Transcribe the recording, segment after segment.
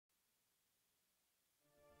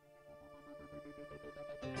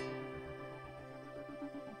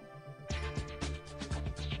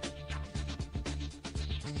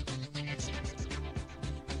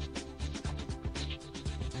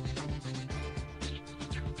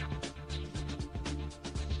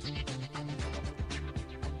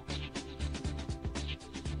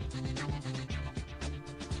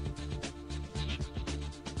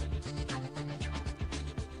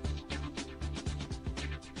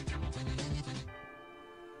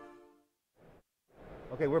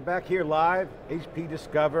Okay, we're back here live, HP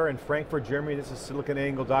Discover in Frankfurt, Germany. This is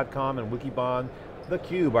SiliconANGLE.com and Wikibon,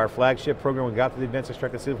 theCUBE, our flagship program. We got to the events,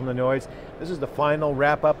 extract the signal from the noise. This is the final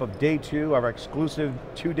wrap up of day 2 of our exclusive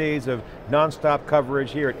 2 days of non-stop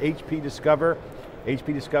coverage here at HP Discover.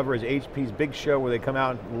 HP Discover is HP's big show where they come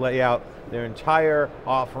out and lay out their entire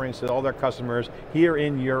offerings to all their customers here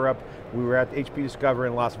in Europe. We were at HP Discover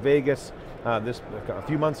in Las Vegas a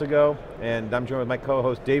few months ago, and I'm joined with my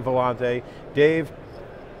co-host Dave Vellante. Dave,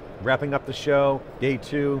 wrapping up the show, day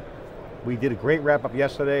 2. We did a great wrap up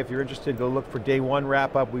yesterday. If you're interested, go look for day 1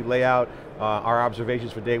 wrap up. We lay out our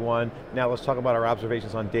observations for day 1. Now let's talk about our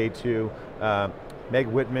observations on day 2. Meg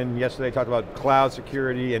Whitman yesterday talked about cloud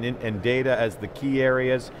security and data as the key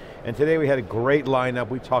areas. And today we had a great lineup.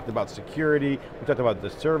 We talked about security, we talked about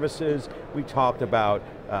the services, we talked about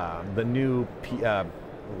the new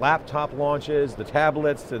laptop launches, the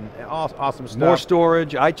tablets, and awesome stuff. More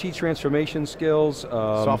storage, IT transformation skills.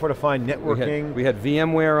 Software-defined networking. We had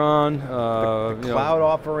VMware on. The cloud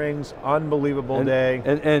offerings, unbelievable day.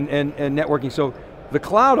 And networking. So the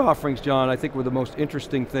cloud offerings, John, I think were the most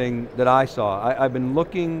interesting thing that I saw. I've been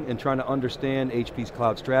looking and trying to understand HP's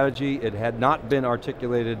cloud strategy. It had not been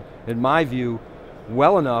articulated, in my view,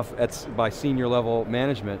 well enough by senior level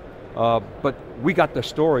management. But we got the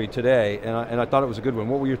story today, and I thought it was a good one.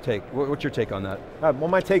 What were your take? What's your take on that? Well,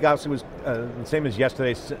 my take obviously was the same as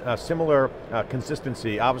yesterday, similar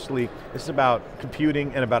consistency. Obviously, this is about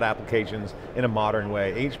computing and about applications in a modern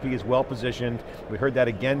way. HP is well positioned. We heard that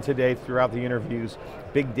again today throughout the interviews.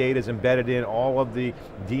 Big data is embedded in all of the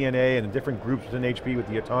DNA and the different groups within HP with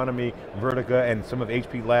the autonomy, Vertica, and some of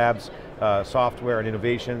HP Labs software and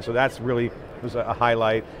innovation. So that's really was a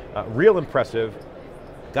highlight. Real impressive.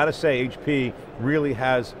 Got to say, HP really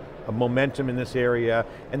has a momentum in this area,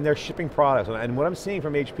 and they're shipping products. And what I'm seeing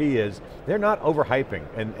from HP is they're not overhyping,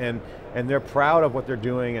 and they're proud of what they're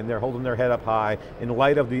doing, and they're holding their head up high in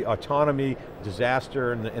light of the autonomy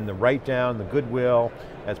disaster and the write-down, the goodwill.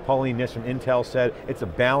 As Pauline Niss from Intel said, it's a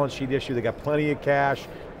balance sheet issue. They got plenty of cash.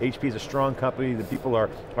 HP is a strong company. The people are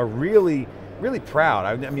really proud.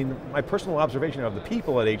 I mean, my personal observation of the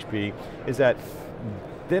people at HP is that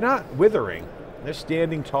they're not withering. They're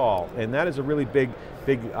standing tall, and that is a really big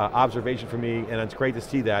observation for me, and it's great to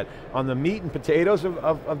see that. On the meat and potatoes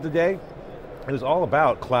of the day, it was all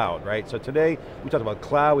about cloud, right? So today, we talked about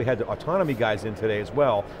cloud, we had the autonomy guys in today as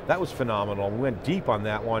well. That was phenomenal. We went deep on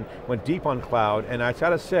that one, went deep on cloud, and I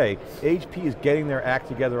gotta say, HP is getting their act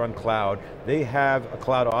together on cloud. They have a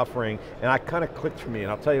cloud offering, and it kind of clicked for me, and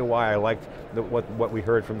I'll tell you why I liked what we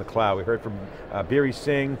heard from the cloud. We heard from Biri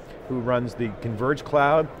Singh, who runs the Converged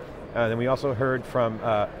Cloud. And then we also heard from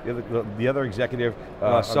the other executive,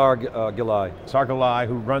 Sar Gillai,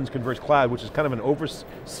 who runs Converged Cloud, which is kind of an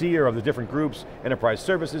overseer of the different groups, enterprise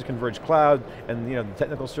services, Converged Cloud, and the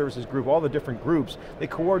technical services group, all the different groups. They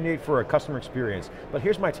coordinate for a customer experience. But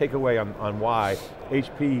here's my takeaway on why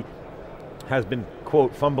HP has been,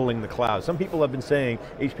 quote, fumbling the cloud. Some people have been saying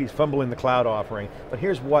HP's fumbling the cloud offering, but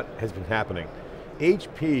here's what has been happening.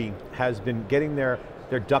 HP has been getting their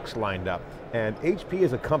ducks lined up. And HP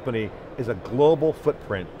as a company is a global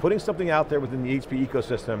footprint. Putting something out there within the HP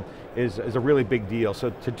ecosystem is a really big deal. So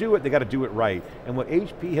to do it, they got to do it right. And what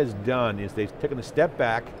HP has done is they've taken a step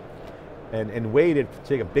back and waited to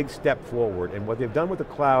take a big step forward. And what they've done with the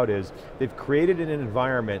cloud is they've created an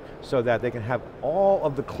environment so that they can have all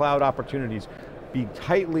of the cloud opportunities be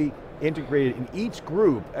tightly integrated in each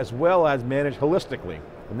group as well as managed holistically.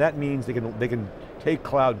 And that means they can take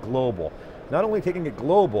cloud global. Not only taking it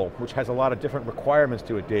global, which has a lot of different requirements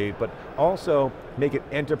to it, Dave, but also make it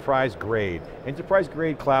enterprise grade. Enterprise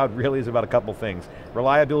grade cloud really is about a couple things.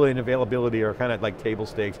 Reliability and availability are kind of like table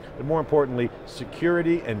stakes, but more importantly,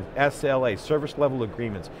 security and SLA, service level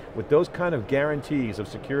agreements. With those kind of guarantees of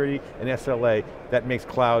security and SLA, that makes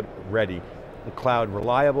cloud ready. The cloud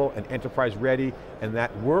reliable and enterprise ready, and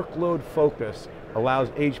that workload focus allows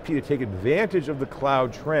HP to take advantage of the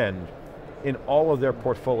cloud trend in all of their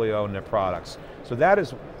portfolio and their products. So that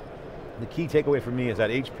is the key takeaway for me, is that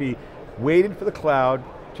HP waited for the cloud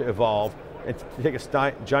to evolve and to take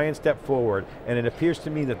a giant step forward, and it appears to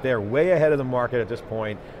me that they're way ahead of the market at this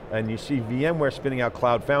point, and you see VMware spinning out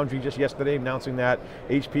Cloud Foundry just yesterday, announcing that.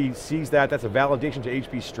 HP sees that's a validation to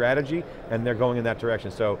HP's strategy, and they're going in that direction.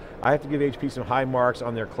 So I have to give HP some high marks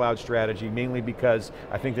on their cloud strategy, mainly because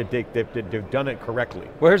I think that they've done it correctly.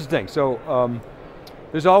 Well, here's the thing, so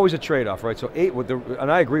there's always a trade-off, right? So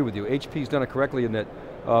and I agree with you, HP's done it correctly in that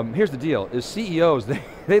Here's the deal, is CEOs,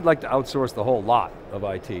 they'd like to outsource the whole lot of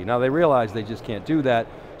IT. Now they realize they just can't do that.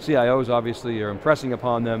 CIOs obviously are impressing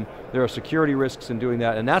upon them. There are security risks in doing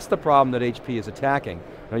that, and that's the problem that HP is attacking.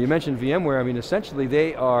 Now you mentioned VMware, I mean essentially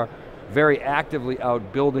they are very actively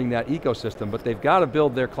out building that ecosystem, but they've got to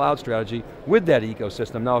build their cloud strategy with that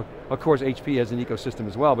ecosystem. Now, of course, HP has an ecosystem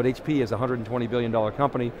as well, but HP is a $120 billion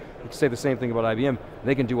company. You can say the same thing about IBM.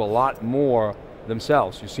 They can do a lot more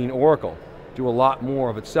themselves. You've seen Oracle do a lot more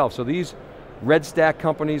of itself. So these red stack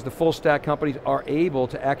companies, the full stack companies, are able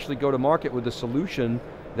to actually go to market with a solution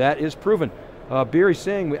that is proven. Biri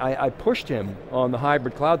Singh, I pushed him on the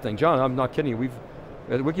hybrid cloud thing. John, I'm not kidding you.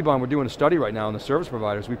 At Wikibon, we're doing a study right now on the service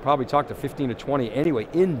providers. We probably talked to 15 to 20 anyway,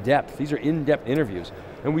 in depth. These are in-depth interviews.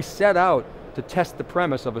 And we set out to test the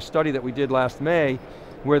premise of a study that we did last May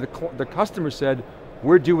where the customer said,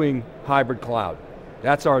 we're doing hybrid cloud.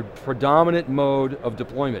 That's our predominant mode of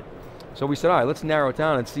deployment. So we said, all right, let's narrow it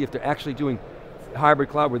down and see if they're actually doing hybrid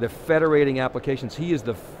cloud where they're federating applications. He is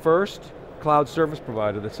the first cloud service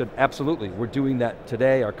provider that said, absolutely, we're doing that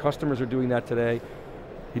today, our customers are doing that today.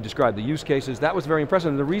 He described the use cases. That was very impressive.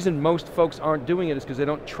 And the reason most folks aren't doing it is because they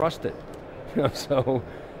don't trust it. So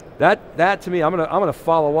that to me, I'm going to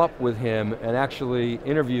follow up with him and actually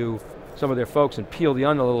interview some of their folks and peel the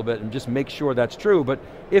onion a little bit and just make sure that's true. But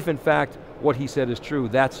if in fact what he said is true,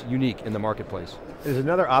 that's unique in the marketplace. There's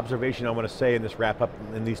another observation I want to say in this wrap up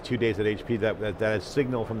in these 2 days at HP that is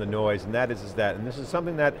signal from the noise, and that is that, and this is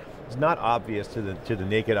something that is not obvious to the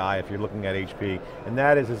naked eye if you're looking at HP, and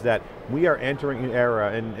that is that we are entering an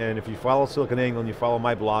era, and if you follow SiliconANGLE and you follow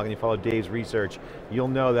my blog and you follow Dave's research, you'll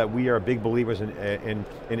know that we are big believers in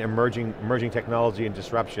emerging technology and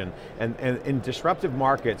disruption, and in disruptive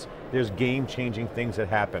markets, there's game-changing things that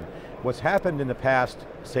happen. What's happened in the past,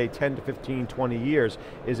 say 10 to 15, 20 years,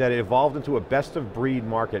 is that it evolved into a best of breed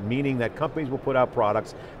market, meaning that companies will put out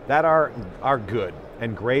products that are good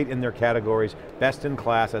and great in their categories, best in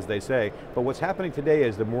class as they say, but what's happening today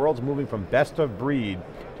is the world's moving from best of breed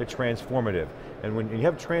to transformative. And when you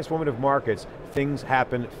have transformative markets, things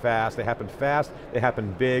happen fast, they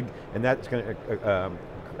happen big, and that's going to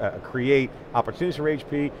create opportunities for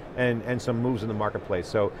HP and some moves in the marketplace.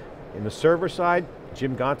 So in the server side,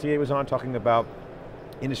 Jim Gontier was on talking about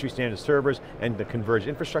industry standard servers and the converged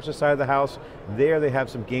infrastructure side of the house. There they have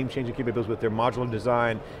some game-changing capabilities with their modular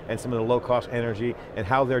design and some of the low-cost energy and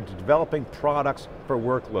how they're developing products for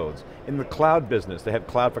workloads. In the cloud business, they have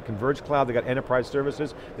cloud for converged cloud, they got enterprise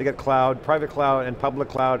services, they got cloud, private cloud and public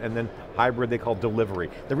cloud, and then hybrid they call delivery.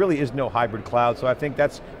 There really is no hybrid cloud, so I think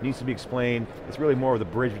that needs to be explained. It's really more of the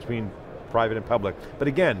bridge between private and public. But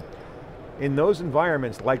again, in those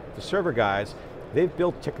environments, like the server guys, they've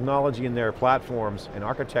built technology in their platforms and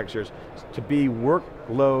architectures to be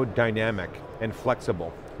workload dynamic and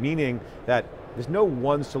flexible, meaning that there's no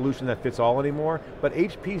one solution that fits all anymore, but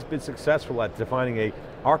HP's been successful at defining a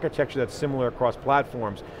architecture that's similar across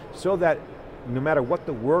platforms so that no matter what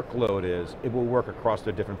the workload is, it will work across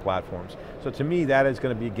their different platforms. So to me, that is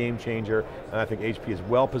going to be a game changer, and I think HP is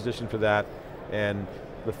well positioned for that. And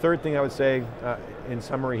the third thing I would say in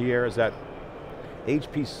summary here is that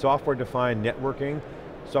HP's software-defined networking,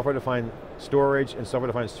 software-defined storage, and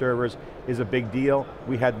software-defined servers is a big deal.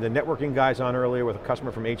 We had the networking guys on earlier with a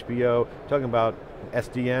customer from HBO talking about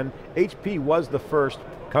SDN. HP was the first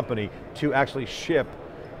company to actually ship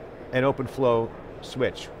an OpenFlow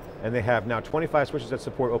switch. And they have now 25 switches that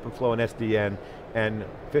support OpenFlow and SDN, and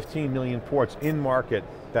 15 million ports in market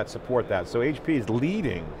that support that. So HP is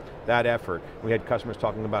leading that effort. We had customers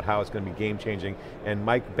talking about how it's going to be game changing, and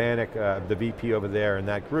Mike Bannock, the VP over there in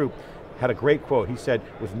that group, had a great quote. He said,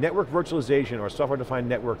 with network virtualization or software-defined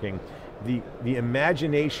networking, the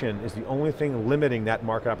imagination is the only thing limiting that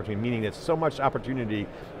market opportunity, meaning it's so much opportunity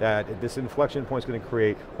that this inflection point is going to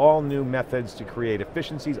create all new methods to create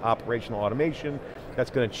efficiencies, operational automation,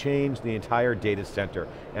 that's going to change the entire data center,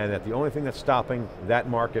 and that the only thing that's stopping that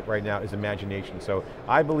market right now is imagination. So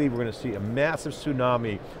I believe we're going to see a massive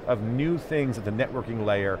tsunami of new things at the networking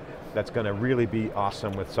layer that's going to really be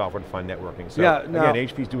awesome with software-defined networking. So yeah, again,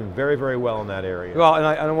 HP's doing very, very well in that area. Well, and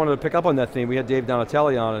I wanted to pick up on that theme. We had Dave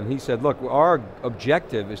Donatelli on, and he said, look, our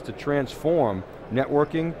objective is to transform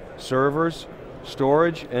networking, servers,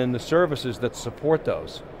 storage, and the services that support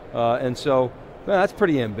those. And so, well, that's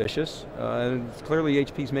pretty ambitious, and clearly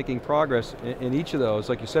HP's making progress in each of those.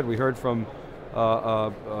 Like you said, we heard from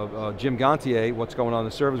Jim Gontier, what's going on in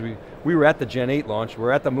the servers. We were at the Gen 8 launch,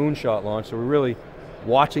 we're at the Moonshot launch, so we're really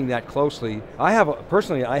watching that closely.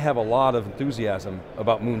 Personally, I have a lot of enthusiasm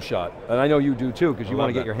about Moonshot, and I know you do too, because you want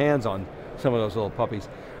to get your hands on some of those little puppies.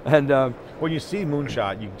 And when you see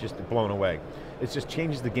Moonshot, you're just blown away. It just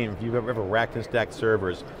changes the game. If you've ever racked and stacked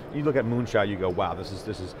servers, you look at Moonshot, you go, wow, this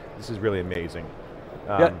is really amazing.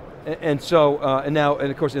 Yeah, and so, and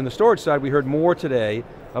of course in the storage side, we heard more today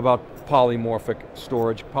about polymorphic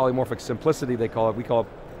storage, polymorphic simplicity they call it. We call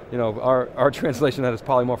it, our translation of that is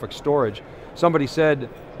polymorphic storage. Somebody said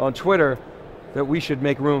on Twitter that we should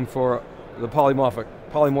make room for the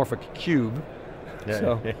polymorphic cube. Yeah.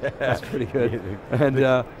 So that's pretty good.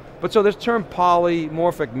 And but so this term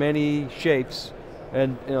polymorphic, many shapes,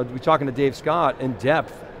 and we're talking to Dave Scott in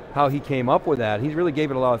depth how he came up with that. He really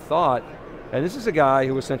gave it a lot of thought. And this is a guy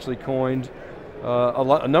who essentially coined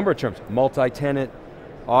a number of terms: multi-tenant,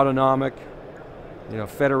 autonomic,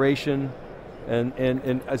 federation,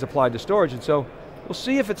 and as applied to storage. And so we'll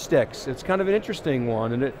see if it sticks. It's kind of an interesting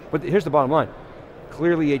one. But here's the bottom line: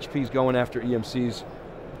 clearly, HP's going after EMC's,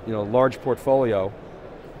 large portfolio.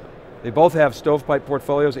 They both have stovepipe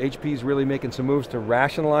portfolios. HP's really making some moves to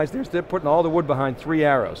rationalize theirs. They're putting all the wood behind 3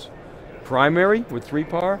 arrows: primary with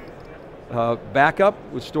 3PAR, backup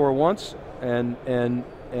with store once, and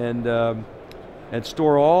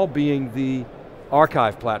store all being the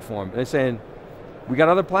archive platform. And they're saying, we got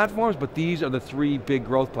other platforms, but these are the 3 big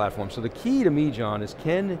growth platforms. So the key to me, John, is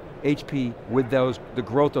can HP, with the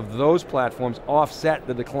growth of those platforms, offset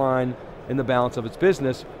the decline in the balance of its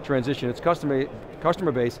business, transition its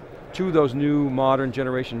customer base to those new modern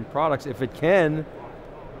generation products? If it can,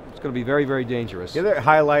 it's going to be very, very dangerous. The other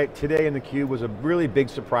highlight today in theCUBE was a really big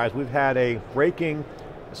surprise. We've had a breaking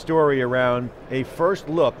story around a first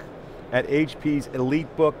look at HP's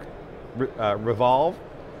EliteBook Revolve,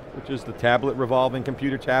 which is the tablet revolving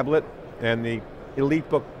computer tablet, and the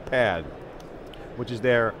EliteBook Pad, which is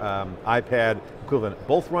their iPad equivalent.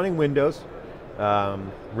 Both running Windows,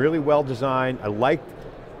 really well designed. I liked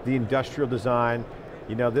the industrial design.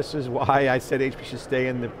 This is why I said HP should stay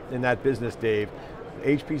in that business, Dave.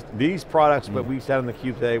 These products, but we sat on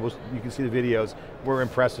theCUBE today, you can see the videos, were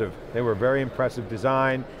impressive. They were very impressive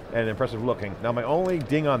design and impressive looking. Now my only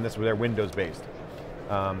ding on this was they're Windows based.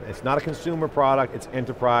 It's not a consumer product, it's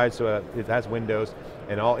enterprise, so it has Windows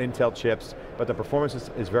and all Intel chips, but the performance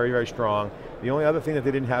is very, very strong. The only other thing that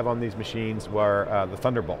they didn't have on these machines were the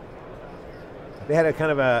Thunderbolt. They had a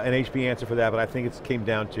kind of an HP answer for that, but I think it came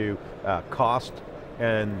down to cost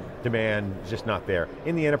and demand is just not there.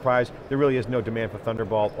 In the enterprise, there really is no demand for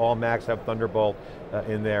Thunderbolt. All Macs have Thunderbolt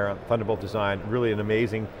in their Thunderbolt design. Really an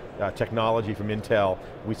amazing technology from Intel.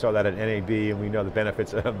 We saw that at NAB, and we know the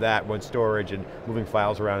benefits of that when storage and moving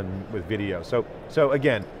files around with video. So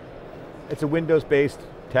again, it's a Windows-based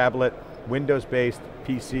tablet, Windows-based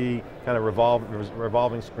PC, kind of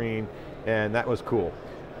revolving screen, and that was cool.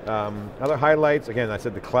 Other highlights, again, I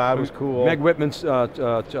said the cloud was cool. Meg Whitman's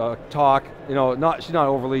talk, she's not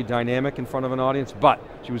overly dynamic in front of an audience, but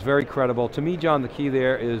she was very credible. To me, John, the key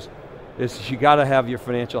there is you got to have your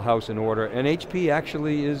financial house in order, and HP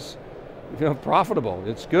actually is profitable.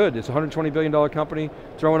 It's good. It's a $120 billion company,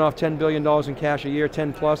 throwing off $10 billion in cash a year,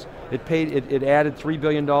 10 plus. It added $3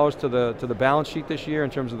 billion to the balance sheet this year in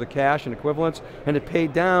terms of the cash and equivalents, and it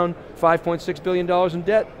paid down $5.6 billion in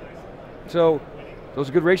debt. So those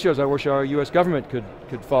are good ratios. I wish our US government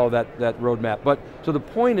could follow that roadmap. But, so the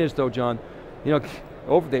point is though, John,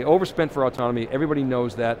 they overspent for autonomy, everybody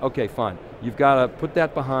knows that. Okay, fine. You've got to put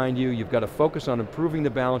that behind you, you've got to focus on improving the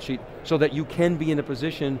balance sheet so that you can be in a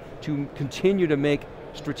position to continue to make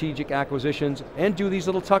strategic acquisitions and do these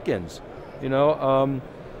little tuck-ins.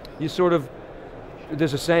 You sort of,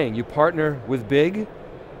 there's a saying, you partner with big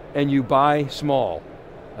and you buy small.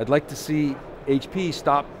 I'd like to see HP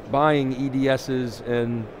stop buying EDSs,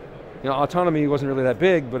 and autonomy wasn't really that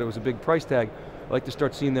big, but it was a big price tag. I'd like to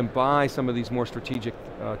start seeing them buy some of these more strategic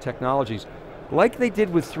technologies, like they did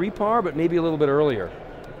with 3PAR, but maybe a little bit earlier.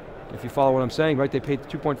 If you follow what I'm saying, right? They paid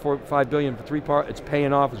 $2.45 billion for 3PAR, it's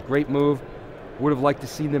paying off, it's a great move. Would have liked to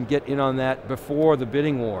see them get in on that before the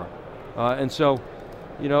bidding war. And so,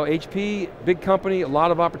 HP, big company, a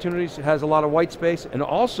lot of opportunities, has a lot of white space, and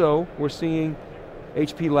also we're seeing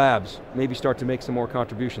HP Labs maybe start to make some more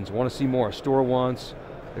contributions. I want to see more. Store once,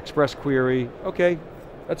 Express Query, okay,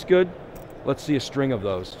 that's good. Let's see a string of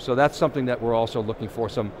those. So that's something that we're also looking for,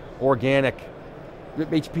 some organic.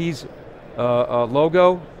 HP's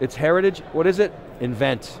logo, its heritage, what is it?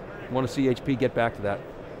 Invent. I want to see HP get back to that.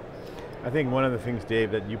 I think one of the things,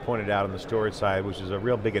 Dave, that you pointed out on the storage side, which is a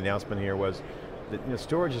real big announcement here, was that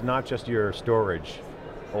storage is not just your storage,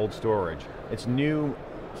 old storage. It's new,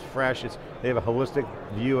 it's fresh, they have a holistic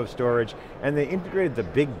view of storage, and they integrated the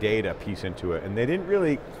big data piece into it, and they didn't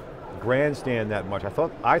really grandstand that much.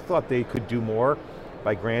 I thought they could do more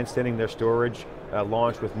by grandstanding their storage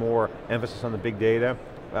launch with more emphasis on the big data.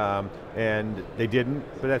 and they didn't,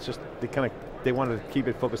 but that's just, they wanted to keep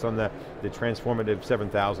it focused on the transformative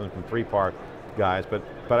 7000 from 3-part guys, but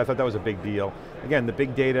I thought that was a big deal. Again, the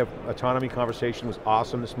big data autonomy conversation was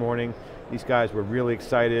awesome this morning. These guys were really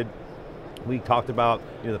excited. We talked about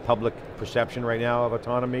the public perception right now of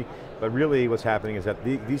autonomy, but really what's happening is that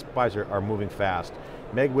these guys are moving fast.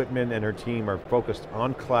 Meg Whitman and her team are focused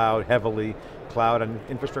on cloud heavily, cloud on an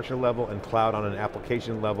infrastructure level and cloud on an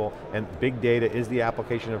application level, and big data is the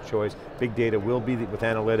application of choice. Big data will be, with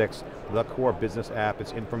analytics, the core business app,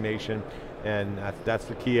 it's information, and that's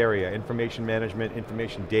the key area. Information management,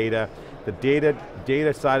 information data. The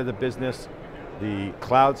data side of the business, the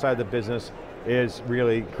cloud side of the business is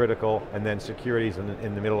really critical, and then security is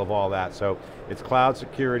in the middle of all that. So it's cloud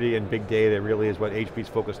security and big data really is what HP's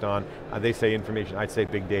focused on. They say information, I'd say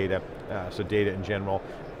big data, so data in general.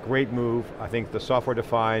 Great move. I think the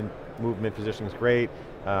software-defined movement position is great.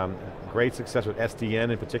 Great success with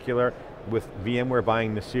SDN in particular, with VMware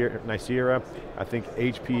buying Nicira. I think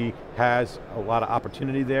HP has a lot of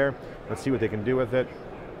opportunity there. Let's see what they can do with it.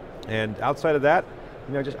 And outside of that,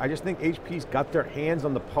 I just think HP's got their hands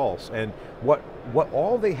on the pulse, and what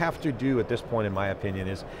all they have to do at this point, in my opinion,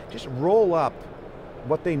 is just roll up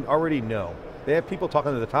what they already know. They have people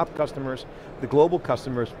talking to the top customers, the global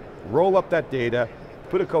customers, roll up that data,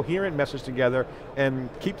 put a coherent message together, and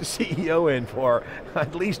keep the CEO in for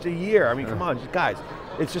at least a year. I mean, come on, guys,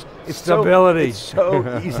 it's stability. It's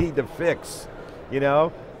so easy to fix.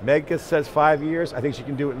 Meg says 5 years, I think she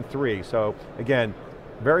can do it in 3. So again,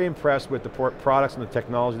 very impressed with the products and the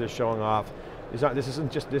technology they're showing off. This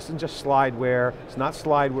isn't just slideware. It's not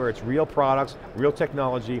slideware, it's real products, real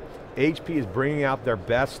technology. HP is bringing out their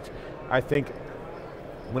best. I think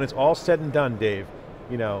when it's all said and done, Dave,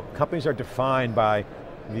 companies are defined by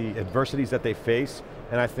the adversities that they face,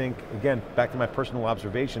 and I think, again, back to my personal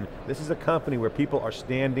observation, this is a company where people are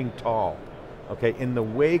standing tall, okay? In the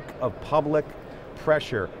wake of public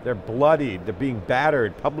pressure, they're bloodied, they're being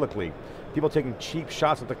battered publicly. People taking cheap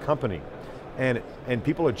shots at the company, and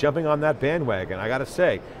people are jumping on that bandwagon. I got to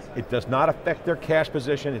say, it does not affect their cash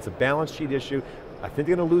position, it's a balance sheet issue. I think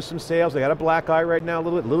they're going to lose some sales, they got a black eye right now, a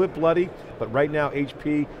little bit bloody, but right now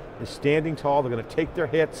HP is standing tall, they're going to take their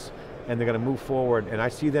hits, and they're going to move forward, and I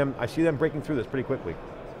see them breaking through this pretty quickly.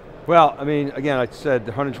 Well, I mean, again, I said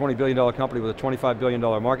 $120 billion company with a $25 billion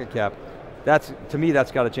market cap. To me,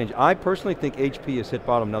 that's got to change. I personally think HP has hit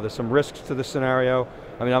bottom. Now there's some risks to this scenario.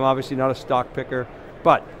 I mean, I'm obviously not a stock picker,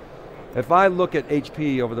 but if I look at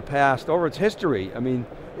HP over its history, I mean,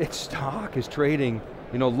 its stock is trading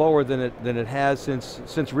lower than it has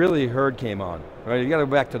since really Hurd came on, right? You got to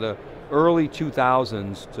go back to the early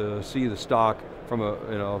 2000s to see the stock from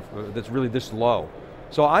that's really this low.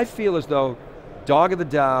 So I feel as though dog of the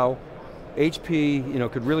Dow,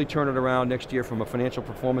 HP, could really turn it around next year from a financial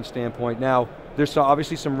performance standpoint. Now, there's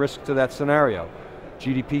obviously some risk to that scenario.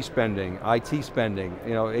 GDP spending, IT spending,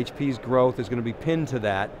 HP's growth is going to be pinned to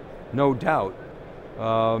that, no doubt.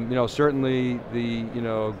 Certainly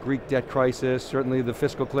the Greek debt crisis, certainly the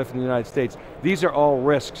fiscal cliff in the United States. These are all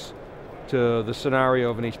risks to the scenario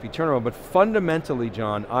of an HP turnaround, but fundamentally,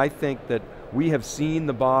 John, I think that we have seen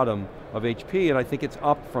the bottom of HP, and I think it's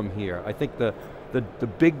up from here. I think the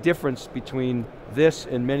big difference between this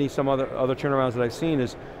and some other turnarounds that I've seen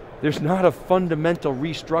is there's not a fundamental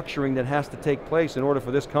restructuring that has to take place in order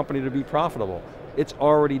for this company to be profitable. It's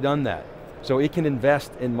already done that. So it can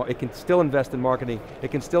still invest in marketing,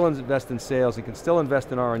 it can still invest in sales, it can still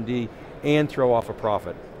invest in R&D and throw off a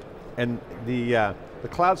profit. And the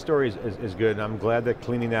cloud story is good, and I'm glad they're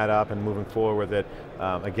cleaning that up and moving forward with it.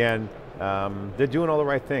 Again, they're doing all the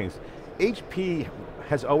right things. HP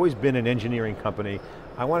has always been an engineering company.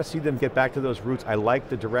 I want to see them get back to those roots. I like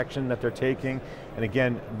the direction that they're taking. And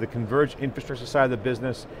again, the converged infrastructure side of the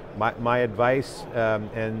business, my advice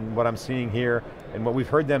and what I'm seeing here, and what we've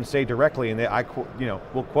heard them say directly, and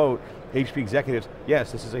we'll quote HP executives,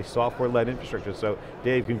 yes, this is a software-led infrastructure. So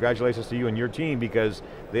Dave, congratulations to you and your team, because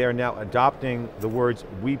they are now adopting the words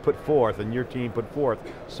we put forth and your team put forth,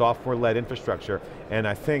 software-led infrastructure. And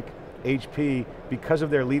I think HP, because of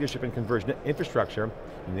their leadership in converged infrastructure,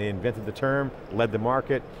 and they invented the term, led the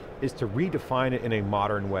market, is to redefine it in a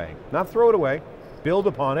modern way. Not throw it away, build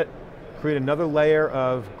upon it, create another layer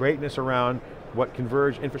of greatness around what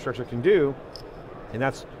converged infrastructure can do, and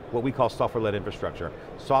that's what we call software-led infrastructure.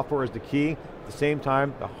 Software is the key. At the same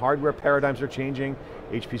time, the hardware paradigms are changing.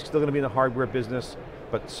 HP's still going to be in the hardware business,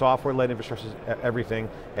 but software-led infrastructure is everything,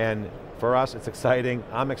 and for us, it's exciting.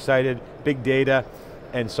 I'm excited. Big data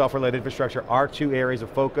and software-led infrastructure are 2 areas of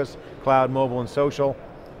focus. Cloud, mobile, and social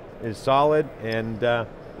is solid, and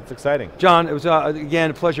it's exciting. John, it was,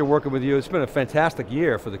 again, a pleasure working with you. It's been a fantastic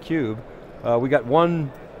year for theCUBE. We got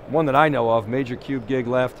one that I know of, major CUBE gig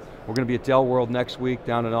left. We're going to be at Dell World next week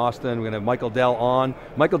down in Austin. We're going to have Michael Dell on.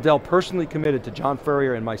 Michael Dell personally committed to John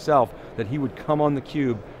Furrier and myself that he would come on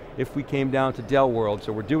theCUBE if we came down to Dell World,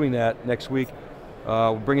 so we're doing that next week.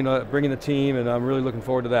 We're bringing the team, and I'm really looking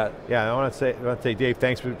forward to that. Yeah, I want to say, Dave,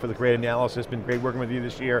 thanks for the great analysis. It's been great working with you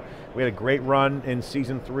this year. We had a great run in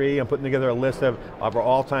season 3. I'm putting together a list of our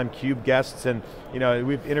all-time CUBE guests, and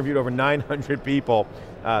we've interviewed over 900 people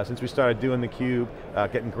since we started doing theCUBE,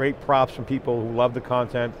 getting great props from people who love the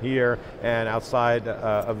content here and outside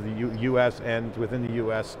of the US and within the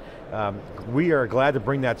US. We are glad to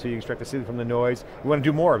bring that to you, extract the city from the noise. We want to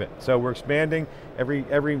do more of it. So we're expanding.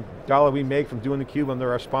 Every dollar we make from doing theCUBE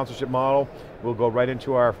under our sponsorship model will go right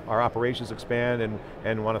into our operations expand,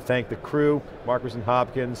 and want to thank the crew, Marcus and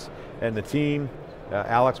Hopkins, and the team,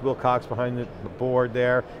 Alex Wilcox behind the board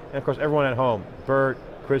there, and of course everyone at home, Bert,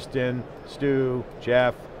 Kristen, Stu,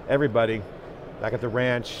 Jeff, everybody back at the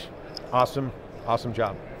ranch. Awesome, awesome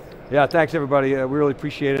job. Yeah, thanks everybody. We really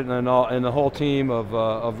appreciate it, and the whole team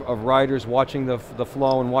of writers watching the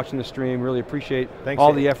flow and watching the stream. Really appreciate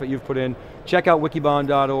all the effort you've put in. Check out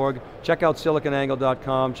wikibon.org, check out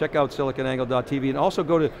siliconangle.com, check out siliconangle.tv, and also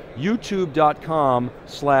go to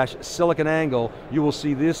youtube.com/siliconangle. You will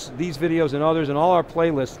see these videos and others and all our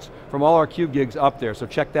playlists from all our CUBE gigs up there, so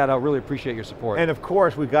check that out. Really appreciate your support. And of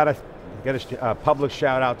course, we've got to get a public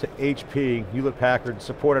shout out to HP. Hewlett-Packard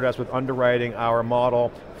supported us with underwriting our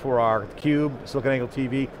model for our CUBE, SiliconANGLE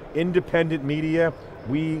TV, independent media.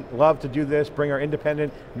 We love to do this, bring our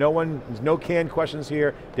independent, there's no canned questions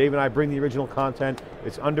here. Dave and I bring the original content.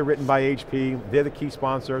 It's underwritten by HP. They're the key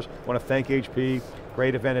sponsors. Want to thank HP.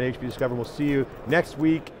 Great event at HP Discover. We'll see you next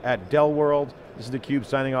week at Dell World. This is theCUBE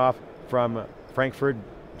signing off from Frankfurt,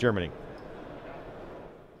 Germany.